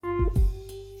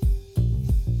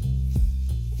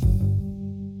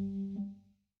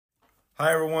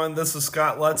Hi everyone, this is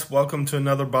Scott Lutz. Welcome to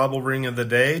another Bible reading of the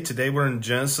day. Today we're in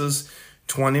Genesis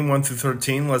 21 through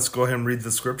 13. Let's go ahead and read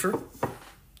the scripture.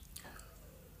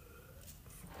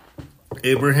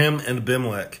 Abraham and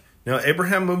Abimelek. Now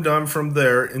Abraham moved on from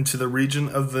there into the region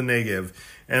of the Negev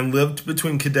and lived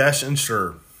between Kadesh and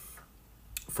Shur.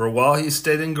 For a while he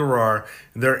stayed in Gerar,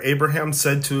 and there Abraham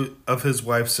said of his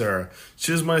wife Sarah,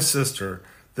 "She is my sister."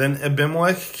 Then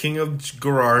Abimelek, king of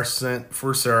Gerar, sent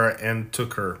for Sarah and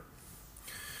took her.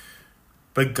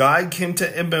 But God came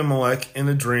to Abimelek in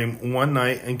a dream one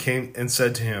night and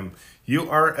said to him, "You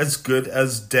are as good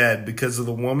as dead because of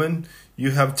the woman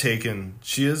you have taken.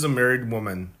 She is a married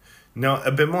woman." Now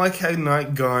Abimelek had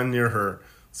not gone near her.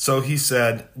 So he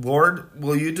said, "Lord,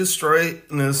 will you destroy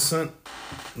an innocent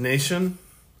nation?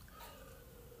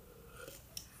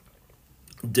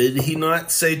 Did he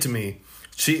not say to me,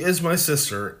 'She is my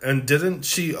sister,' and didn't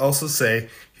she also say,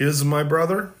 'He is my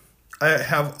brother'? I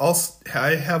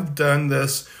have done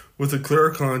this with a clear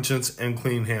conscience and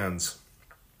clean hands."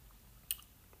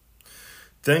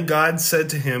 Then God said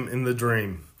to him in the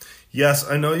dream, "Yes,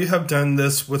 I know you have done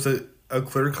this with a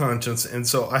clear conscience, and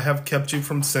so I have kept you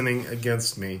from sinning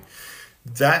against me.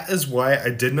 That is why I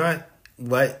did not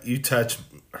let you touch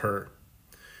her.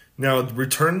 Now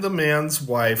return the man's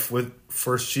wife,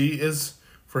 for he is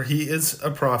a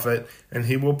prophet, and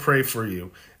he will pray for you,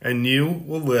 and you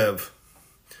will live.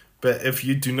 But if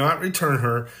you do not return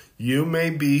her, you may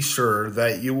be sure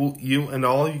that you and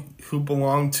all who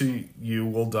belong to you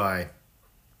will die."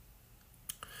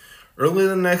 Early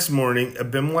the next morning,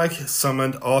 Abimelek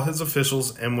summoned all his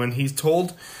officials, and when he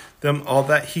told them all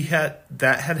that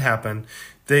had happened,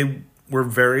 they were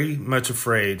very much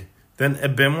afraid. Then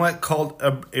Abimelek called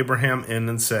Abraham in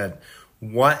and said,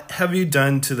 "What have you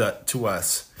done to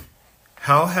us?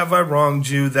 How have I wronged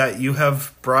you that you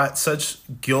have brought such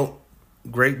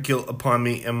great guilt upon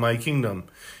me and my kingdom?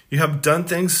 You have done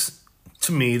things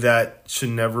to me that should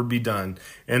never be done."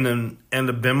 And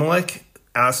Abimelek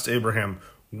asked Abraham,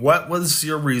 "What was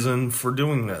your reason for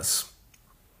doing this?"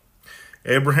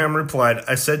 Abraham replied,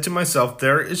 "I said to myself,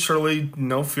 there is surely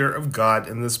no fear of God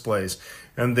in this place,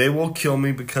 and they will kill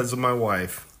me because of my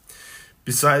wife.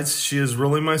 Besides, she is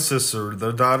really my sister,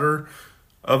 the daughter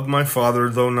of my father,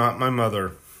 though not my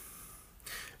mother.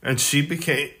 And she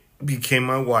became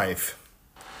my wife.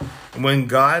 When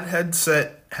God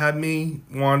had me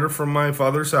wander from my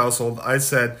father's household, I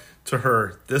said to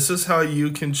her, 'This is how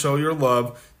you can show your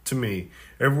love to me.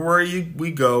 Everywhere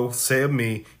we go, say of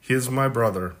me, he is my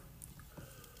brother.'"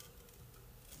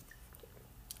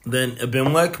 Then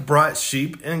Abimelek brought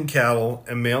sheep and cattle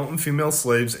and male and female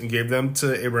slaves and gave them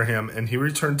to Abraham, and he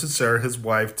returned to Sarah his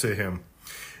wife to him.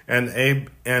 And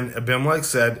Abimelek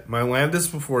said, "My land is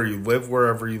before you, live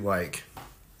wherever you like."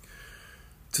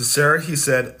 To Sarah he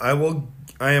said,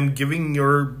 I am giving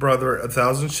your brother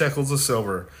 1,000 shekels of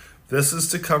silver. This is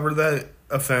to cover the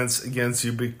offense against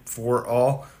you before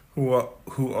all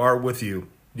who are with you.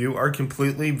 You are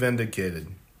completely vindicated."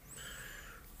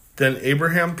 Then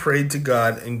Abraham prayed to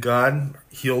God, and God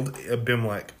healed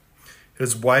Abimelek,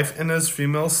 his wife and his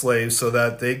female slaves, so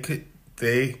that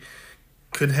they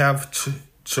could have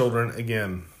children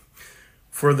again.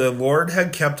 For the Lord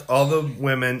had kept all the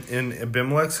women in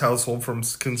Abimelek's household from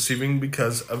conceiving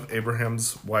because of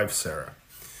Abraham's wife Sarah.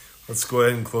 Let's go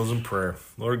ahead and close in prayer.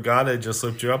 Lord God, I just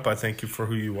lift you up. I thank you for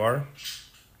who you are.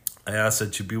 I ask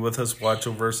that you be with us, watch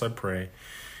over us, I pray.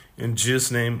 In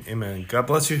Jesus' name, amen. God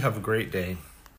bless you. Have a great day.